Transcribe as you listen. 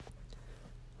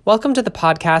Welcome to the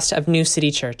podcast of New City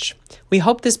Church. We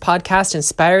hope this podcast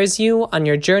inspires you on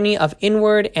your journey of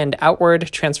inward and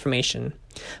outward transformation.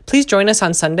 Please join us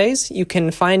on Sundays. You can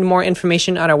find more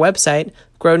information on our website,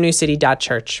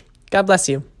 grownewcity.church. God bless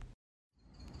you.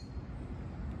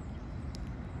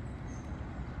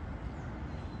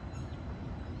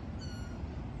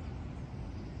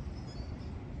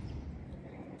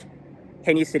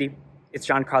 Hey, New City. It's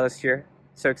John Carlos here.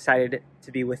 So excited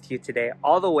to be with you today,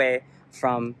 all the way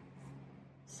from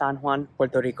San Juan,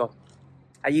 Puerto Rico.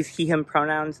 I use he, him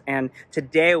pronouns, and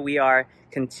today we are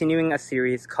continuing a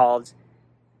series called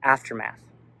Aftermath,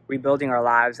 Rebuilding Our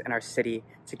Lives and Our City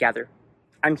Together.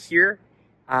 I'm here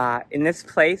in this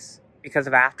place because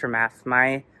of Aftermath.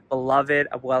 My beloved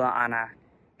Abuela Ana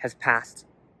has passed.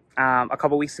 A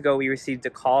couple weeks ago, we received a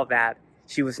call that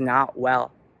she was not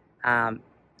well.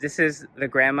 This is the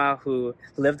grandma who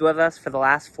lived with us for the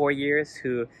last 4 years,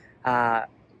 who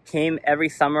came every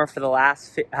summer for the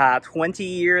last 20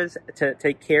 years to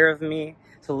take care of me,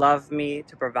 to love me,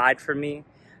 to provide for me.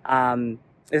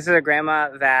 This is a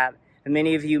grandma that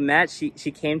many of you met. She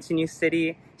came to New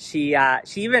City. She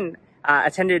even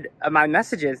attended my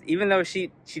messages, even though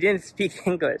she didn't speak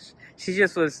English. She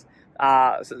just was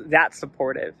that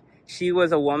supportive. She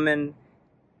was a woman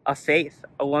of faith,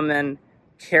 a woman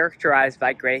characterized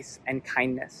by grace and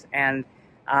kindness, and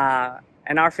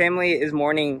our family is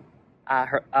mourning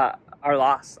our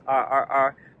loss.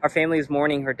 Our family is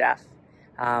mourning her death,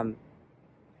 and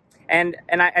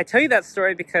I tell you that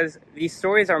story because these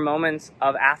stories are moments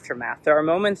of aftermath. There are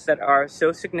moments that are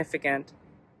so significant,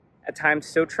 at times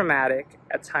so traumatic,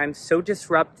 at times so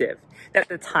disruptive, that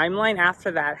the timeline after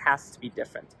that has to be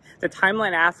different. The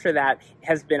timeline after that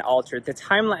has been altered. The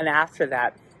timeline after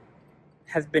that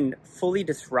has been fully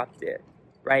disrupted,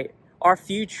 right? Our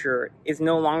future is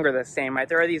no longer the same, right?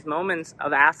 There are these moments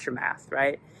of aftermath,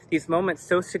 right? These moments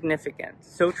so significant,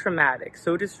 so traumatic,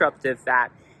 so disruptive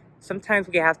that sometimes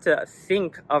we have to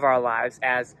think of our lives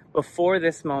as before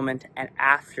this moment and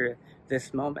after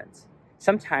this moment.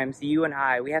 Sometimes you and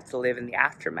I, we have to live in the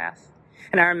aftermath.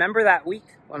 And I remember that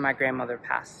week when my grandmother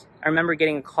passed. I remember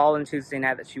getting a call on Tuesday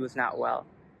night that she was not well,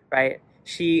 right?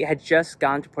 She had just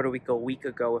gone to Puerto Rico a week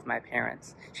ago with my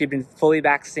parents. She had been fully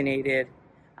vaccinated,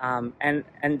 and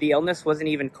the illness wasn't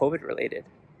even COVID related.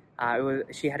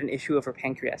 She had an issue of her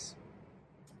pancreas.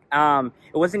 It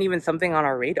wasn't even something on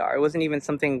our radar. It wasn't even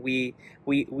something we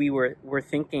were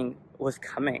thinking was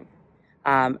coming.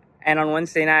 And on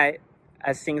Wednesday night,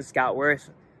 as things got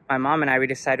worse, my mom and I, we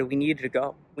decided we needed to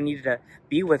go. We needed to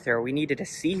be with her. We needed to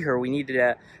see her. We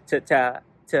needed to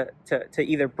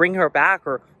either bring her back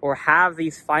or have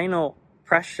these final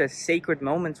precious sacred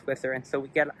moments with her. And so we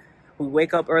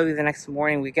wake up early the next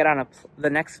morning, we get on the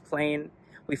next plane,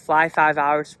 we fly 5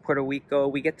 hours to Puerto Rico,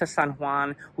 we get to San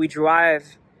Juan, we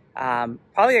drive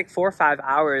probably like 4 or 5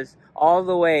 hours all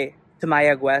the way to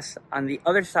Mayagüez on the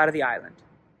other side of the island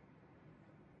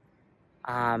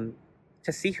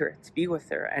to see her, to be with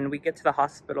her. And we get to the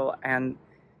hospital and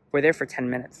we're there for 10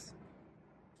 minutes.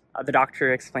 The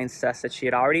doctor explains to us that she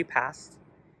had already passed.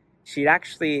 She'd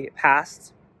actually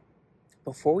passed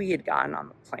before we had gotten on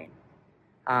the plane.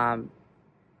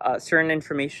 Certain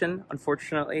information,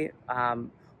 unfortunately,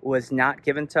 was not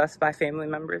given to us by family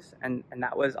members, and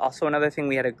that was also another thing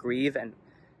we had to grieve and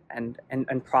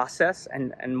process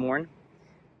and mourn.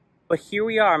 But here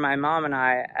we are, my mom and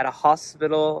I, at a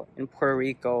hospital in Puerto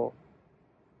Rico,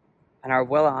 and our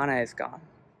abuela Ana is gone.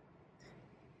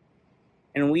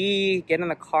 And we get in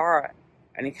the car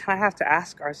and we kind of have to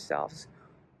ask ourselves,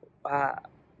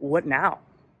 what now?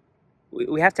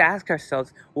 We have to ask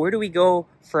ourselves, where do we go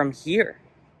from here?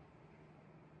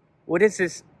 What is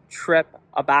this trip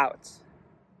about?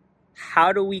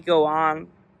 How do we go on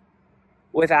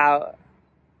without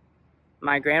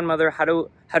my grandmother? How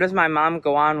does my mom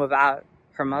go on without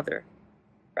her mother,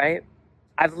 right?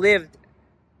 I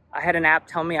had an app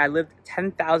tell me I lived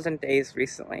 10,000 days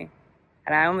recently,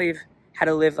 and I only had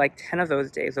to live like 10 of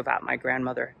those days without my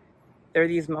grandmother. There are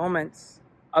these moments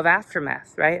of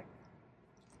aftermath, right?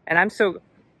 And I'm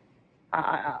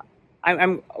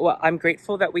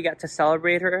grateful that we got to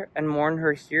celebrate her and mourn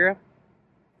her here.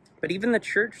 But even the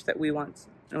church that we went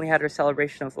and we had our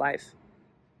celebration of life,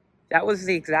 that was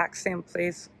the exact same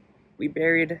place we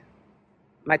buried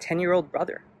my 10-year-old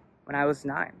brother when I was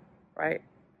 9, right?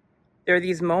 There are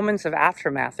these moments of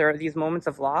aftermath. There are these moments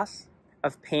of loss,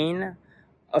 of pain,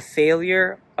 of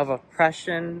failure, of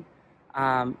oppression,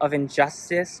 of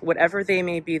injustice, whatever they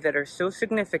may be, that are so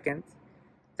significant,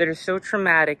 that are so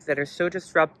traumatic, that are so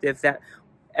disruptive, that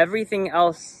everything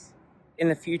else in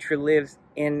the future lives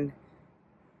in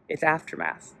its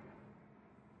aftermath.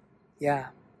 Yeah.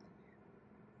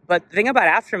 But the thing about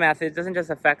aftermath, it doesn't just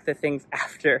affect the things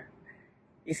after.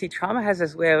 You see, trauma has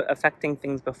this way of affecting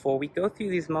things before. We go through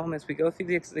these moments, we go through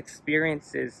these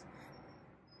experiences,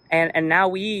 and now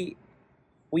we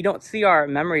don't see our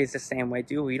memories the same way,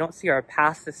 do we? We don't see our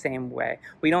past the same way.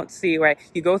 We don't see, right?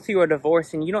 You go through a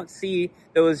divorce and you don't see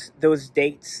those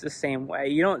dates the same way.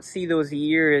 You don't see those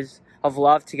years of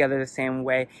love together the same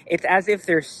way. It's as if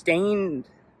they're stained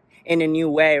in a new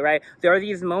way, right? There are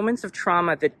these moments of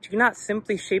trauma that do not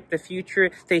simply shape the future,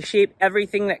 they shape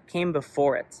everything that came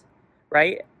before it,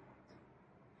 right?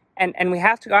 And we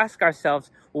have to ask ourselves,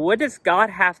 what does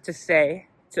God have to say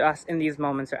to us in these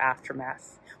moments of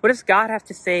aftermath? What does God have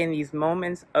to say in these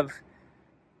moments of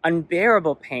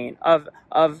unbearable pain, of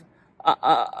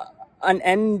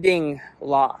unending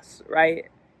loss, right?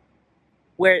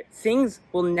 Where things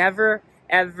will never,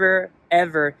 ever,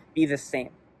 ever be the same.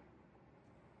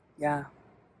 Yeah.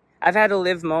 I've had to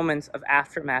live moments of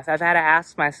aftermath. I've had to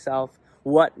ask myself,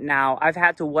 what now? I've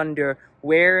had to wonder,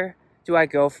 where do I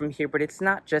go from here? But it's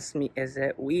not just me, is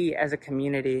it? We as a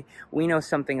community, we know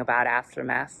something about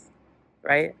aftermath,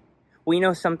 right? We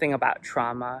know something about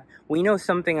trauma. We know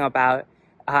something about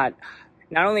not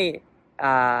only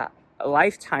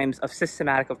lifetimes of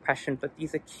systematic oppression, but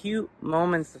these acute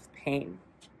moments of pain.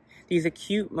 These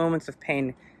acute moments of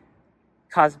pain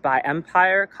caused by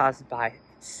empire, caused by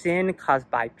sin, caused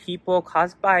by people,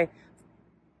 caused by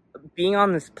being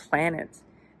on this planet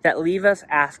that leave us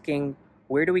asking,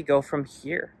 where do we go from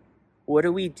here? What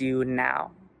do we do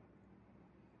now?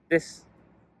 This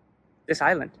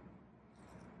island,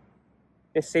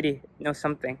 this city knows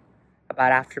something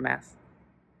about aftermath.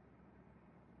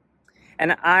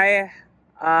 And as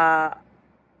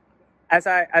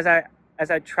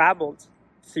I traveled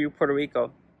through Puerto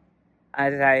Rico,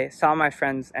 as I saw my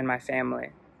friends and my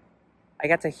family, I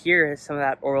got to hear some of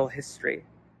that oral history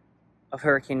of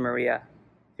Hurricane Maria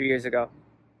 3 years ago.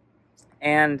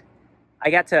 And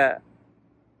I got to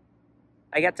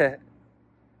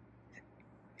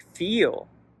feel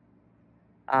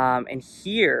and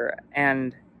hear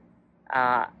and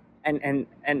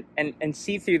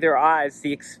see through their eyes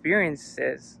the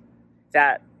experiences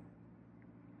that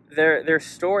their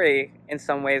story in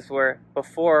some ways were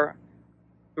before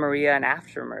Maria and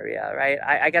after Maria, right?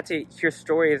 I got to hear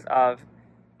stories of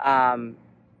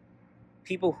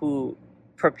people who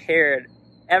prepared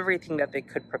everything that they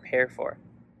could prepare for,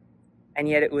 and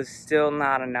yet it was still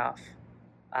not enough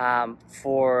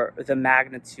for the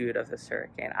magnitude of this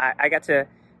hurricane. I got to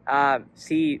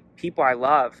see people I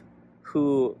love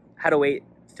who had to wait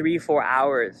 3-4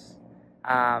 hours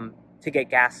to get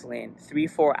gasoline,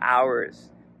 3-4 hours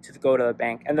to go to the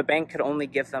bank, and the bank could only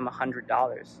give them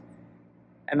 $100.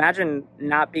 Imagine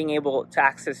not being able to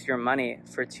access your money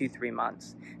for 2-3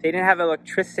 months. They didn't have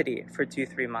electricity for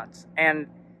 2-3 months, and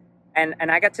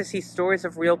I got to see stories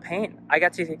of real pain. I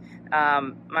got to see,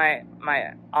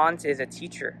 my aunt is a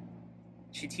teacher.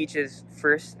 She teaches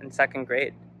 1st and 2nd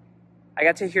grade. I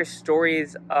got to hear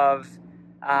stories of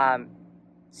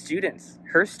students,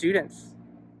 her students,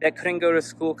 that couldn't go to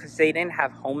school because they didn't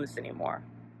have homes anymore.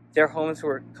 Their homes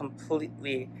were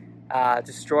completely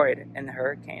destroyed in the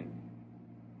hurricane.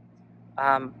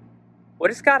 What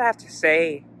does God have to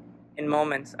say in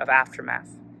moments of aftermath?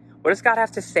 What does God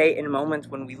have to say in moments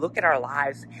when we look at our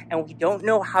lives and we don't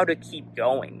know how to keep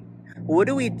going? What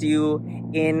do we do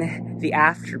in the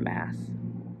aftermath?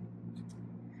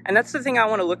 And that's the thing I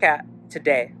want to look at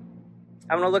today.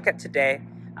 And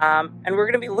we're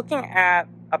going to be looking at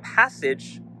a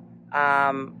passage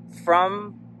from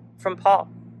Paul,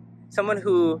 someone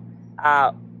who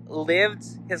lived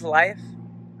his life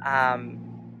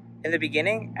in the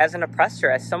beginning as an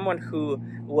oppressor, as someone who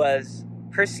was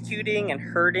persecuting and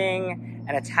hurting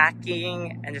and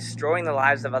attacking and destroying the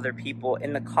lives of other people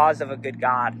in the cause of a good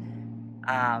God,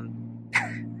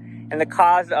 in the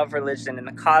cause of religion, in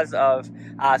the cause of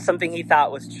something he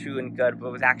thought was true and good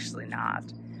but was actually not.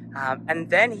 And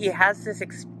then he has this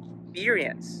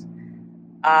experience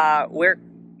where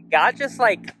God just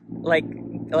like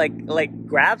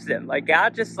grabs him. Like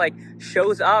God just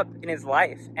shows up in his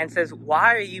life and says,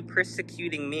 why are you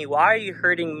persecuting me? Why are you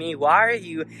hurting me? Why are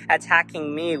you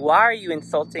attacking me? Why are you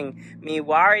insulting me?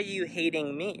 Why are you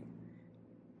hating me?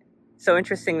 So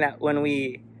interesting that when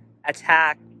we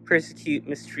attack, persecute,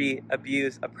 mistreat,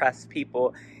 abuse, oppress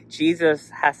people, Jesus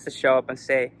has to show up and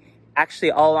say,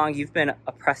 actually, all along you've been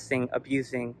oppressing,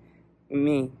 abusing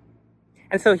me.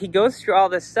 And so he goes through all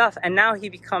this stuff, and now he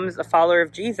becomes a follower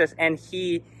of Jesus, and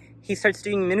he starts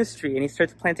doing ministry, and he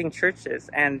starts planting churches,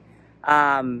 and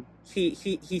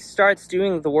he starts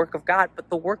doing the work of God. But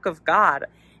the work of God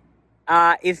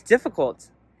is difficult,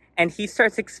 and he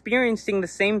starts experiencing the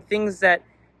same things that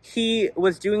he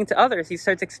was doing to others. He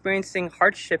starts experiencing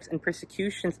hardships and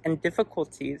persecutions and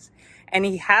difficulties, and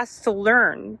he has to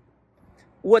learn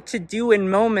what to do in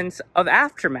moments of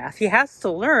aftermath. He has to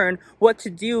learn what to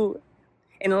do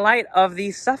in light of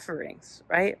these sufferings,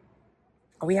 right?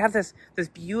 We have this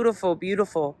beautiful,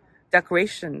 beautiful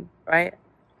declaration, right,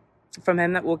 from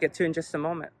him that we'll get to in just a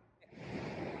moment.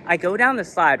 I go down the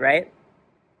slide, right?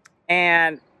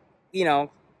 And,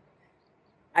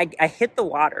 I hit the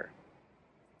water.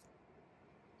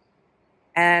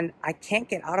 And I can't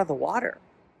get out of the water.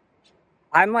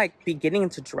 I'm beginning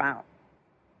to drown.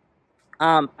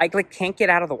 I can't get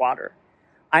out of the water.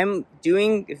 I'm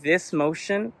doing this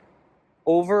motion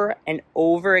over and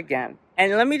over again.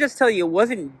 And let me just tell you, it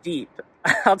wasn't deep.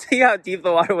 I'll tell you how deep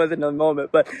the water was in a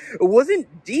moment, but it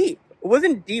wasn't deep. It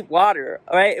wasn't deep water,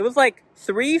 all right? It was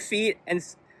 3 feet and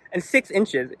 6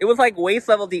 inches. It was waist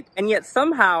level deep. And yet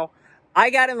somehow I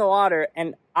got in the water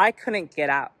and I couldn't get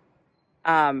out.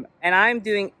 And I'm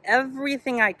doing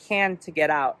everything I can to get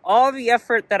out, all the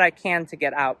effort that I can to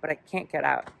get out, but I can't get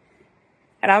out.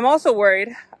 And I'm also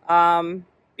worried,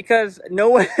 because no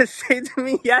one has saved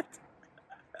me yet.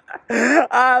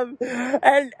 And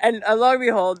lo and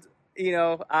behold,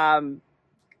 Fabo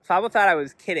thought I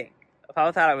was kidding.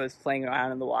 Fabo thought I was playing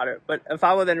around in the water, but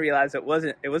Fabo then realized it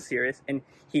was serious, and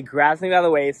he grabs me by the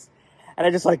waist, and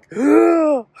I just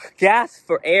gasp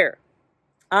for air.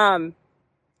 I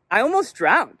almost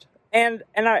drowned, and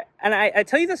I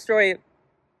tell you the story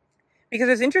because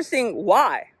it's interesting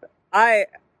why I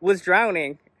was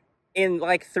drowning in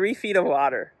 3 feet of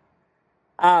water.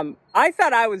 I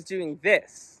thought I was doing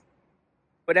this,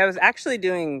 but I was actually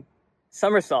doing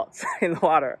somersaults in the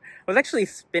water. I was actually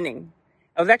spinning.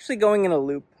 I was actually going in a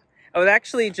loop. I was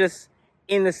actually just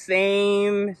in the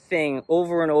same thing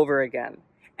over and over again.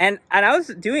 And I was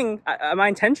doing, my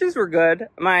intentions were good.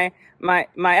 My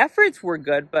efforts were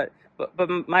good, but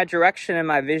my direction and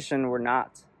my vision were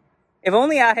not. If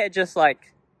only I had just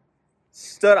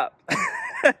stood up.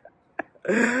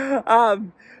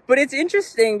 But it's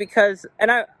interesting because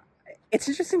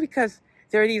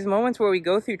there are these moments where we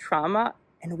go through trauma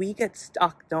and we get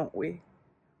stuck, don't we?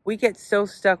 We get so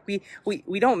stuck. We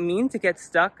don't mean to get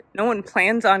stuck. No one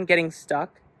plans on getting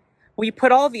stuck. We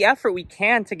put all the effort we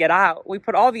can to get out. We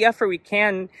put all the effort we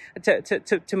can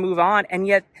to move on. And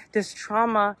yet this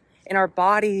trauma in our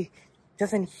body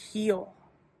doesn't heal.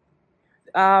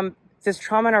 This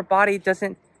trauma in our body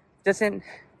doesn't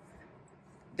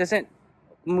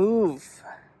move.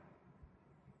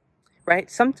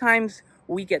 Right? Sometimes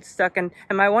we get stuck. And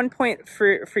my one point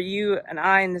for you and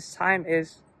I in this time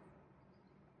is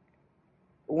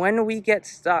when we get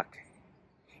stuck,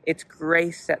 it's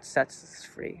grace that sets us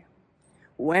free.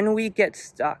 When we get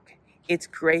stuck, it's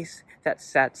grace that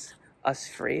sets us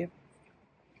free.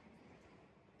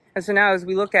 And so now as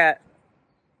we look at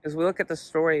the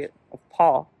story of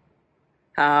Paul,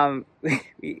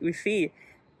 we see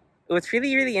what's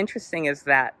really, really interesting is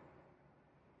that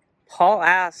Paul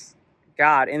asks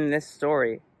God in this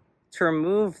story to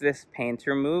remove this pain, to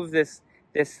remove this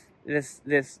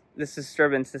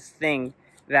disturbance, this thing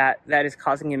that is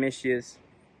causing him issues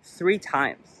 3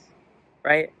 times,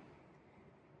 right?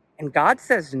 And God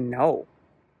says no,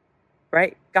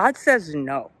 right? God says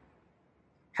no.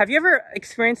 Have you ever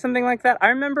experienced something like that? I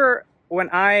remember when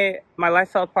my life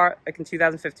fell apart, in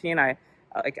 2015. I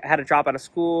had to drop out of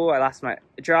school. I lost my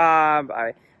job.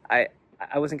 I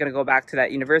wasn't going to go back to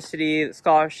that university,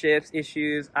 scholarships,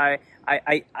 issues. I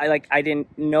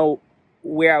didn't know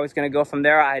where I was going to go from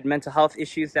there. I had mental health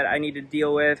issues that I needed to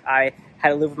deal with. I had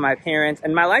to live with my parents,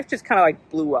 and my life just kind of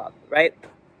blew up, right?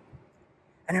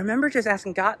 And I remember just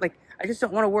asking God, I just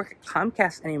don't want to work at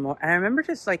Comcast anymore. And I remember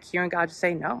just hearing God just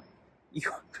say, no,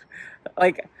 you're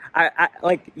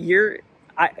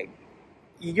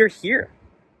here.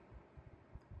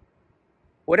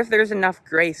 What if there's enough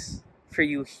grace for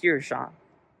you here, Jean?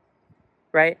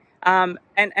 Right? And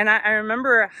I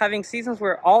remember having seasons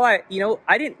where I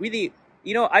didn't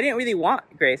really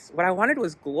want grace. What I wanted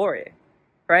was glory,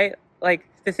 right?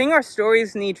 The thing our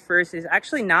stories need first is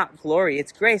actually not glory,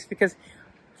 it's grace.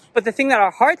 But the thing that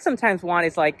our hearts sometimes want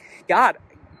is God,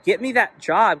 get me that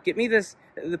job, get me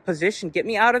the position, get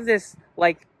me out of this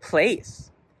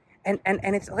place. And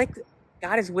it's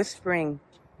God is whispering,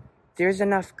 there's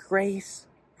enough grace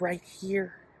right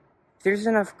here. There's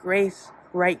enough grace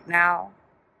right now.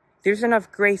 There's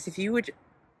enough grace if you would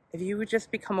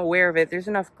just become aware of it. There's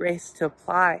enough grace to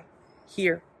apply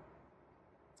here.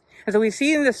 And so we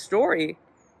see in this story,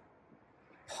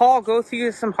 Paul go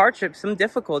through some hardship, some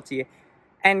difficulty,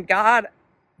 and God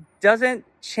doesn't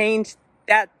change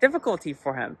that difficulty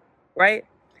for him, right?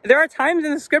 There are times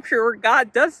in the scripture where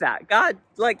God does that. God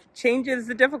changes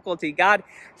the difficulty. God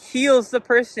heals the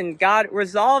person. God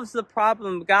resolves the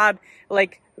problem. God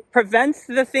prevents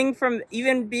the thing from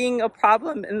even being a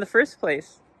problem in the first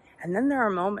place. And then there are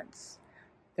moments.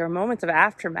 There are moments of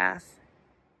aftermath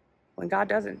when God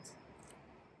doesn't.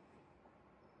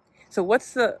 So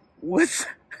what's the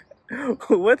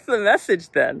message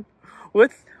then?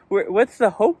 What's the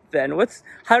hope then?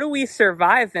 How do we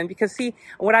survive then? Because see,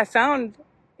 what I found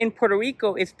in Puerto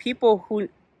Rico is people who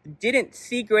didn't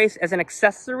see grace as an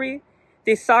accessory.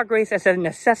 They saw grace as a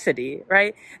necessity,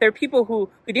 right? There are people who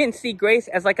didn't see grace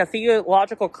as a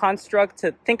theological construct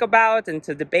to think about and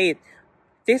to debate.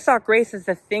 They saw grace as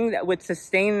the thing that would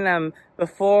sustain them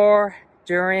before,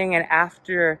 during, and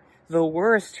after the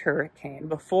worst hurricane,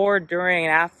 before, during,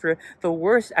 and after the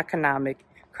worst economic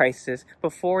crisis,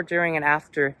 before, during, and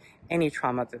after any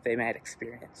trauma that they might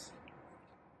experience.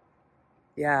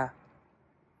 Yeah.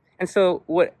 And so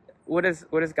what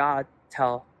does God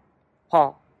tell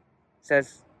Paul? He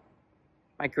says,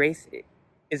 my grace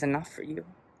is enough for you.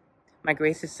 My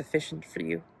grace is sufficient for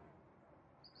you.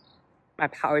 My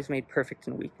power is made perfect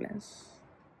in weakness.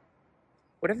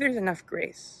 What if there's enough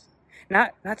grace?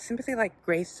 Not simply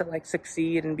grace to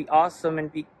succeed and be awesome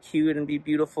and be cute and be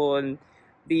beautiful and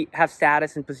have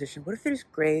status and position. What if there's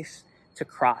grace to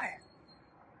cry?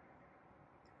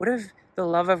 What if the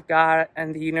love of God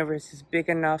and the universe is big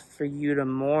enough for you to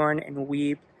mourn and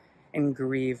weep and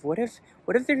grieve? What if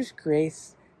there's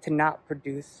grace to not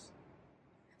produce?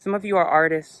 Some of you are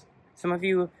artists. Some of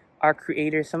you are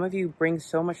creators. Some of you bring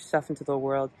so much stuff into the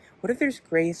world. What if there's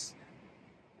grace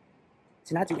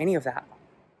to not do any of that?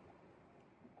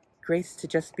 Grace to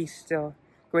just be still.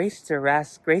 Grace to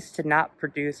rest. Grace to not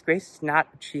produce. Grace to not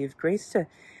achieve. Grace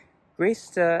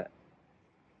to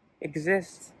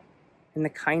exist in the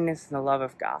kindness and the love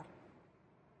of God.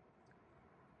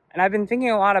 And I've been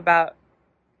thinking a lot about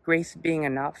grace being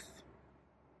enough.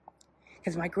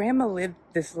 Because my grandma lived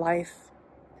this life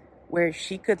where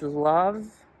she could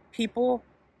love people,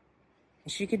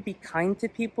 and she could be kind to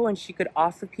people, and she could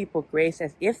offer people grace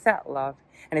as if that love,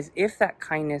 and as if that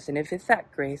kindness, and as if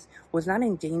that grace was not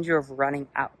in danger of running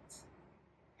out.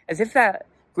 As if that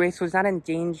grace was not in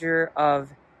danger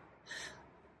of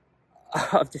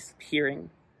disappearing.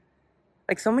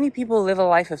 So many people live a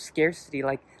life of scarcity,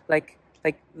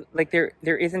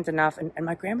 there isn't enough. And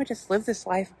my grandma just lived this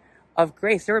life of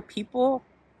grace. There were people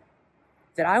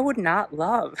that I would not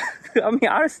love. I'll be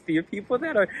honest with you, people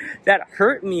that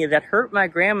hurt me, that hurt my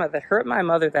grandma, that hurt my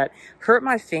mother, that hurt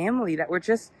my family, that were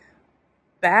just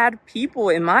bad people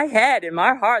in my head, in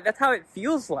my heart. That's how it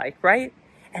feels like, right?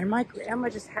 And my grandma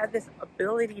just had this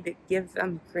ability to give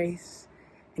them grace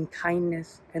and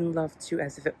kindness and love too,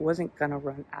 as if it wasn't gonna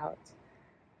run out,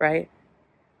 right?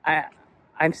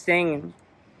 I'm staying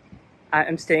at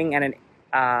an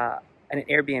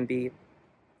Airbnb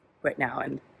right now,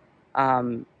 and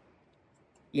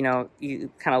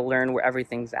you kind of learn where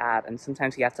everything's at, and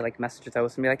sometimes you have to message with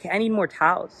host and be like, hey, I need more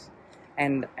towels,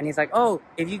 and he's like, oh,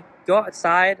 if you go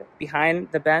outside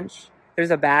behind the bench, there's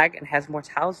a bag and has more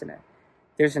towels in it.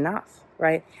 There's enough,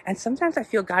 right? And sometimes I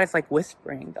feel God is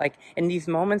whispering, in these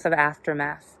moments of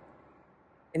aftermath,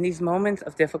 in these moments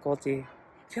of difficulty.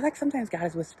 I feel sometimes God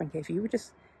is whispering, hey, if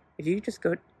you just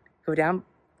go down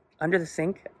under the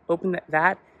sink, open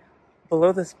that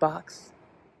below this box,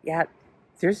 yeah,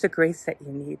 there's the grace that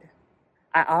you need.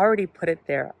 I already put it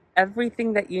there.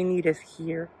 Everything that you need is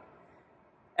here.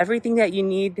 Everything that you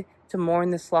need to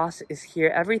mourn this loss is here.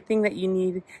 Everything that you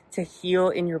need to heal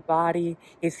in your body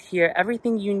is here.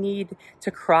 Everything you need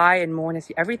to cry and mourn is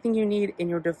here. Everything you need in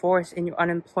your divorce, in your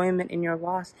unemployment, in your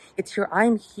loss, it's here.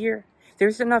 I'm here.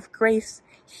 There's enough grace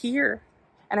here.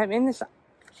 And I'm in this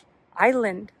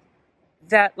island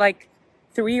that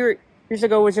 3 years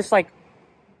ago was just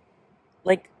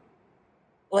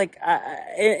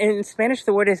in Spanish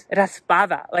the word is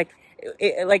raspada.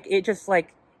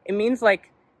 It means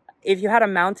if you had a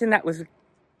mountain that was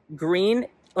green,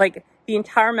 the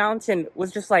entire mountain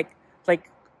was just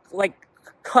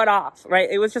cut off, right?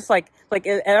 It was just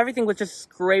everything was just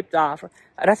scraped off.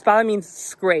 Raspada means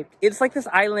scraped. It's this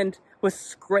island was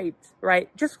scraped, right?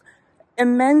 Just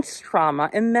immense trauma,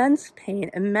 immense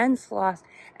pain, immense loss,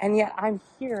 and yet I'm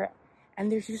here,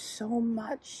 and there's just so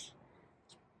much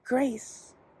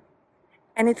grace.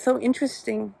 And it's so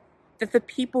interesting that the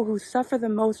people who suffer the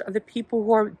most are the people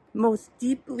who are most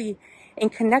deeply in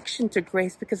connection to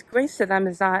grace, because grace to them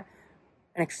is not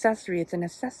an accessory, it's a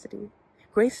necessity.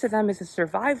 Grace to them is a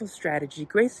survival strategy.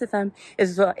 Grace to them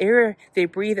is the air they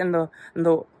breathe and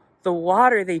the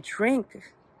water they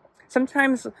drink.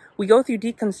 Sometimes we go through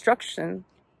deconstruction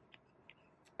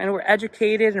and we're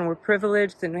educated and we're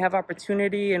privileged and we have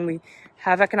opportunity and we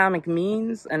have economic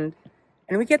means and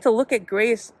we get to look at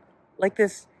grace like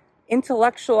this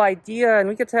intellectual idea, and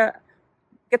we get to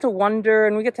wonder,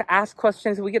 and we get to ask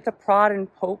questions, and we get to prod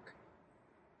and poke.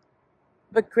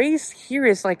 But grace here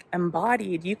is like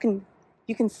embodied. You can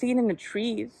see it in the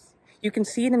trees. You can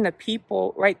see it in the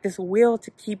people, right? This will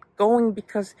to keep going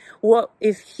because what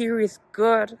is here is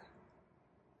good.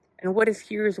 And what is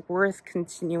here is worth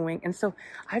continuing. And so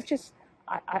I've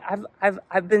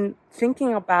been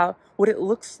thinking about what it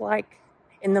looks like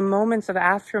in the moments of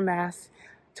aftermath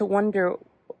to wonder,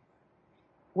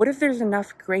 what if there's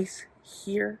enough grace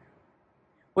here?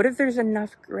 What if there's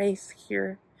enough grace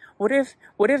here? What if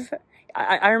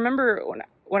I remember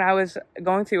when I was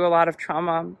going through a lot of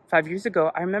trauma 5 years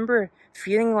ago, I remember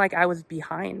feeling like I was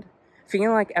behind,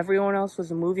 feeling like everyone else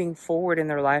was moving forward in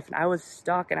their life and I was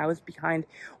stuck and I was behind.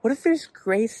 What if there's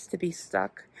grace to be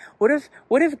stuck? What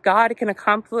if God can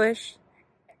accomplish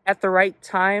at the right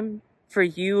time for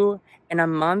you in a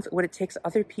month what it takes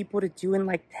other people to do in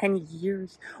like 10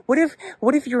 years? What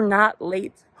if you're not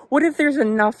late? What if there's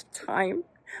enough time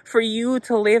for you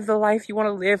to live the life you want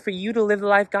to live, for you to live the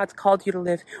life God's called you to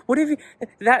live? What if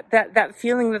that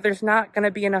feeling that there's not going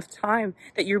to be enough time,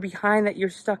 that you're behind, that you're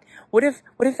stuck? What if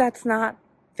that's not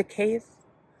the case?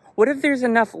 What if there's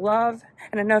enough love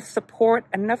and enough support,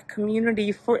 enough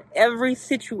community for every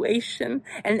situation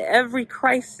and every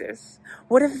crisis?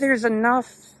 What if there's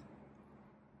enough?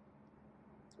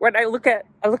 When I look at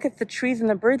the trees and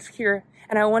the birds here,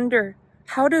 and I wonder,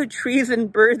 how do trees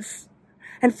and birds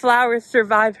and flowers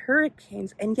survive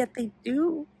hurricanes? And yet they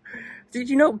do. Did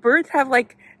you know birds have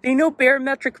they know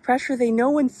barometric pressure. They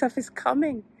know when stuff is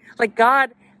coming. Like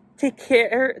God takes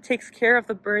care of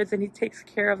the birds, and he takes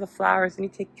care of the flowers, and he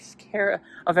takes care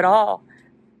of it all.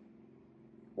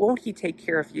 Won't he take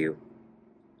care of you?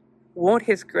 Won't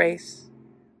his grace,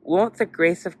 won't the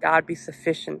grace of God be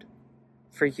sufficient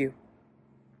for you?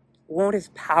 Won't his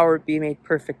power be made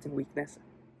perfect in weakness?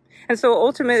 And so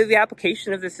ultimately the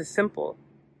application of this is simple,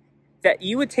 that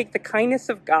you would take the kindness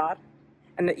of God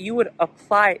and that you would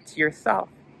apply it to yourself.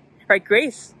 Right?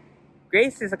 Grace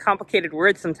is a complicated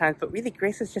word sometimes, but really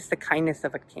grace is just the kindness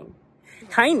of a king.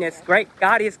 Kindness, right?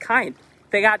 God is kind.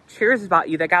 That God cares about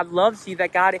you, that God loves you,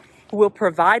 that God will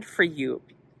provide for you.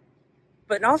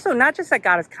 But also not just that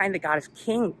God is kind, that God is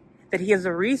king, that he has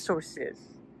the resources,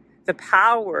 the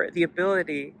power, the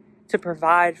ability to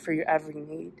provide for your every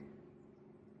need.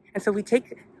 And so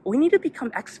we need to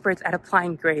become experts at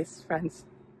applying grace, friends.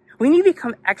 We need to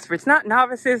become experts, not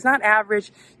novices, not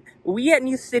average. We at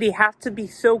New City have to be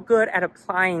so good at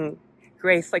applying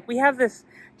grace. Like we have this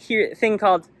here thing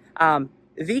called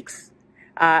Vicks.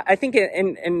 I think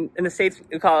in the States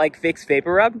we call it like Vicks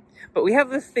Vapor Rub. But we have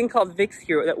this thing called Vicks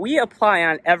here that we apply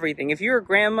on everything. If you're a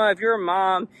grandma, if you're a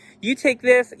mom, you take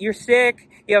this, you're sick,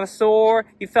 you have a sore,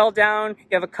 you fell down,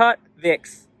 you have a cut,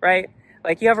 Vicks, right?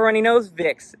 Like you have a runny nose,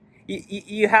 Vicks.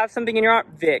 You have something in your arm,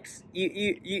 Vicks.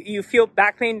 You feel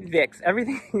back pain, Vicks.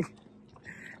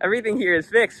 Everything here is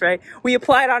Vicks, right? We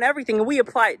apply it on everything, and we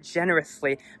apply it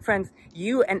generously. Friends,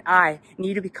 you and I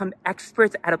need to become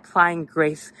experts at applying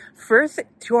grace first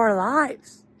to our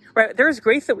lives, right? There's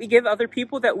grace that we give other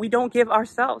people that we don't give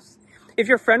ourselves. If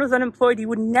your friend was unemployed, you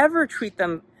would never treat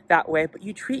them that way, but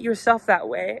you treat yourself that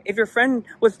way. If your friend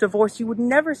was divorced, you would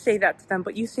never say that to them,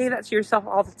 but you say that to yourself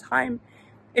all the time.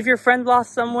 If your friend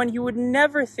lost someone, you would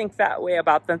never think that way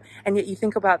about them, and yet you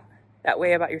think about that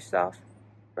way about yourself,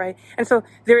 right? And so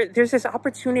there's this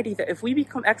opportunity that if we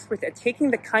become experts at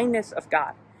taking the kindness of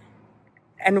God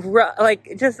and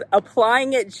just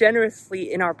applying it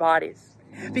generously in our bodies,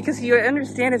 because you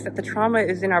understand is that the trauma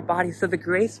is in our body, so the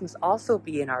grace must also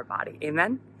be in our body.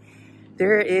 Amen?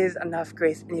 There is enough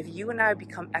grace, and if you and I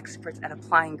become experts at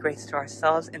applying grace to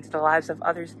ourselves and to the lives of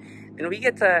others, then we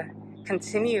get to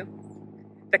continue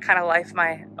the kind of life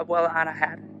my abuela Ana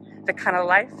had, the kind of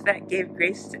life that gave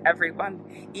grace to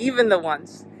everyone, even the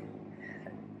ones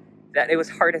that it was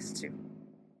hardest to.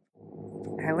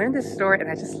 And I learned this story,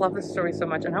 and I just love this story so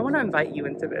much, and I want to invite you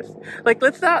into this.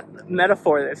 Let's not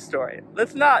metaphor this story.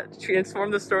 Let's not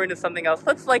transform the story into something else.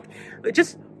 Let's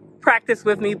just practice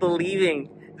with me believing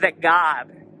that God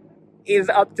is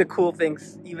up to cool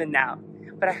things even now.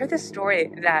 But I heard this story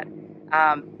that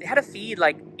they had to feed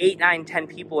 8, 9, 10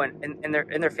 people in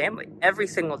their family every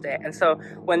single day. And so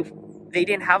when they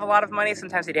didn't have a lot of money,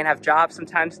 sometimes they didn't have jobs,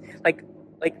 sometimes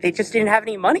they just didn't have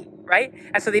any money, right?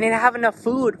 And so they didn't have enough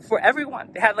food for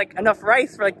everyone. They had enough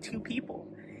rice for 2 people.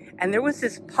 And there was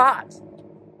this pot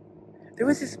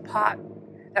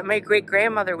that my great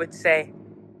grandmother would say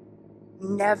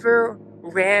never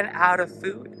ran out of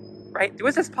food. right? There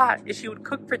was this pot, and she would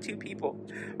cook for 2 people,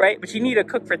 right? But she needed to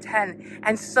cook for 10.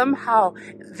 And somehow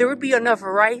there would be enough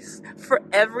rice for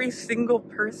every single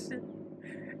person.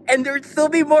 And there'd still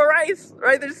be more rice,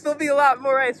 right? There'd still be a lot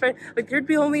more rice, right? Like there'd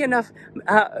be only enough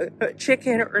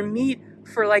chicken or meat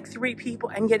for like 3 people,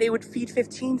 and yet it would feed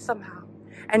 15 somehow.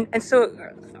 And so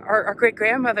our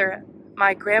great-grandmother,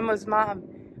 my grandma's mom,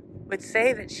 would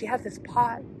say that she had this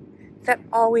pot that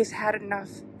always had enough,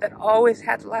 that always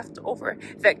had leftover,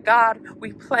 that God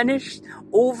replenished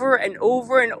over and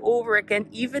over and over again,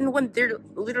 even when there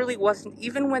literally wasn't,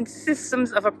 even when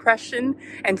systems of oppression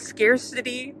and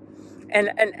scarcity and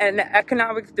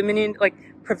economic dominion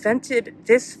prevented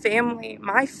this family,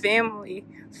 my family,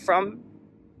 from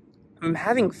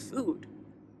having food.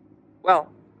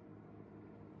 Well,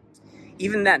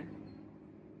 even then,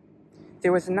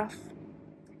 there was enough.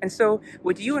 And so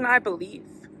would you and I believe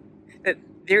that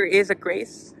there is a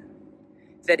grace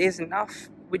that is enough?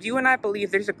 Would you and I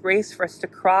believe there's a grace for us to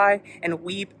cry and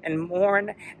weep and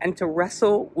mourn and to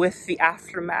wrestle with the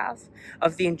aftermath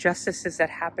of the injustices that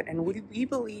happen? And would we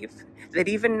believe that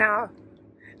even now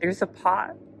there's a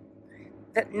pot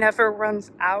that never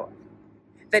runs out,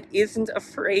 that isn't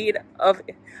afraid of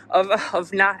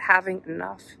not having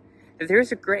enough? That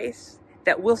there's a grace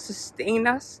that will sustain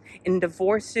us in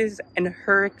divorces and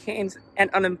hurricanes and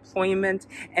unemployment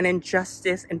and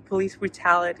injustice and police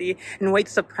brutality and white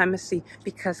supremacy.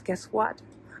 Because guess what?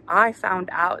 I found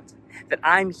out that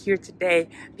I'm here today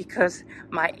because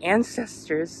my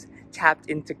ancestors tapped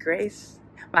into grace.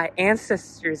 My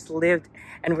ancestors lived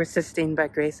and were sustained by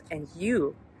grace. And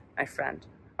you, my friend,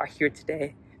 are here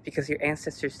today because your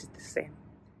ancestors did the same.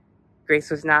 Grace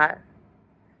was not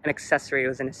an accessory, it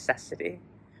was a necessity.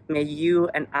 May you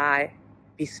and I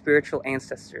be spiritual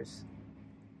ancestors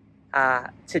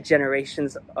to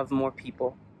generations of more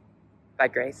people by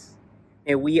grace.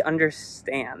 May we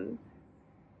understand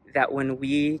that when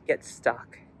we get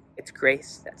stuck, it's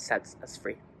grace that sets us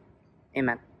free.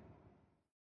 Amen.